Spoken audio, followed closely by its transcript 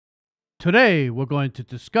Today, we're going to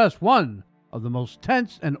discuss one of the most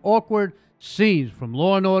tense and awkward scenes from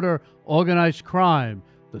Law & Order Organized Crime,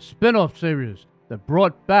 the spin-off series that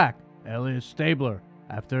brought back Alias Stabler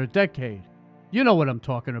after a decade. You know what I'm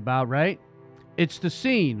talking about, right? It's the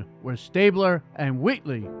scene where Stabler and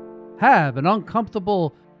Wheatley have an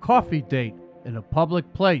uncomfortable coffee date in a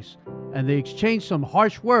public place, and they exchange some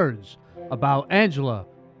harsh words about Angela,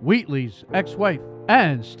 Wheatley's ex-wife,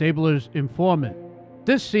 and Stabler's informant.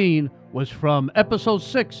 This scene was from episode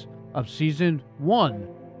 6 of season 1,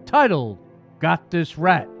 titled Got This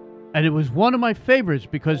Rat, and it was one of my favorites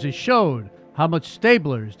because it showed how much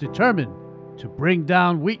Stabler is determined to bring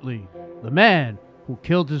down Wheatley, the man who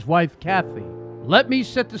killed his wife Kathy. Let me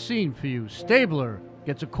set the scene for you. Stabler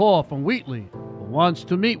gets a call from Wheatley, who wants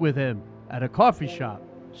to meet with him at a coffee shop.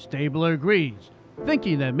 Stabler agrees,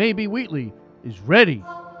 thinking that maybe Wheatley is ready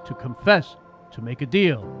to confess to make a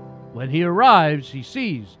deal. When he arrives, he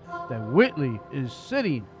sees that Wheatley is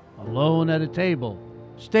sitting alone at a table.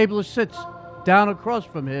 Stabler sits down across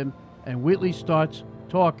from him, and Wheatley starts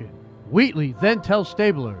talking. Wheatley then tells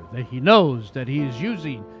Stabler that he knows that he is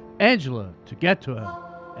using Angela to get to him,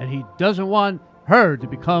 and he doesn't want her to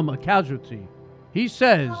become a casualty. He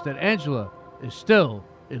says that Angela is still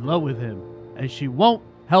in love with him, and she won't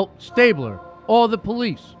help Stabler or the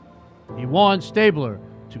police. He warns Stabler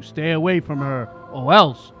to stay away from her, or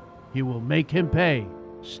else he will make him pay.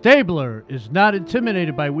 Stabler is not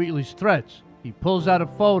intimidated by Wheatley's threats. He pulls out a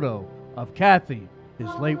photo of Kathy,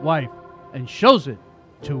 his late wife, and shows it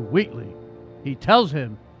to Wheatley. He tells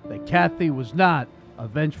him that Kathy was not a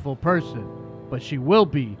vengeful person, but she will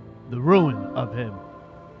be the ruin of him.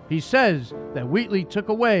 He says that Wheatley took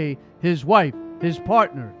away his wife, his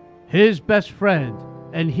partner, his best friend,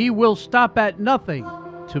 and he will stop at nothing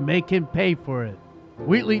to make him pay for it.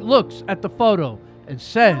 Wheatley looks at the photo and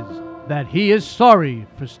says that he is sorry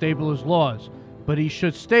for Stabler's loss, but he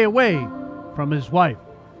should stay away from his wife.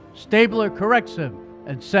 Stabler corrects him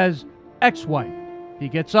and says ex-wife. He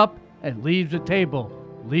gets up and leaves the table,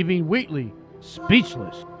 leaving Wheatley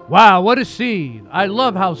speechless. Wow, what a scene! I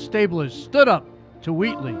love how Stabler stood up to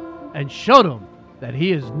Wheatley and showed him that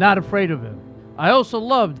he is not afraid of him. I also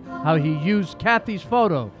loved how he used Kathy's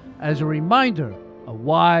photo as a reminder of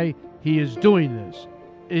why he is doing this.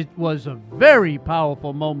 It was a very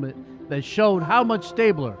powerful moment that showed how much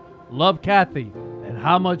Stabler loved Kathy and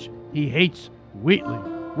how much he hates Wheatley.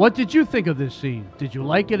 What did you think of this scene? Did you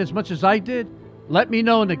like it as much as I did? Let me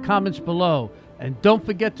know in the comments below, and don't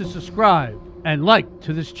forget to subscribe and like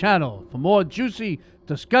to this channel for more juicy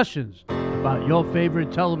discussions about your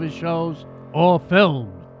favorite television shows or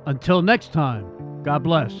films. Until next time, God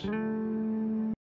bless.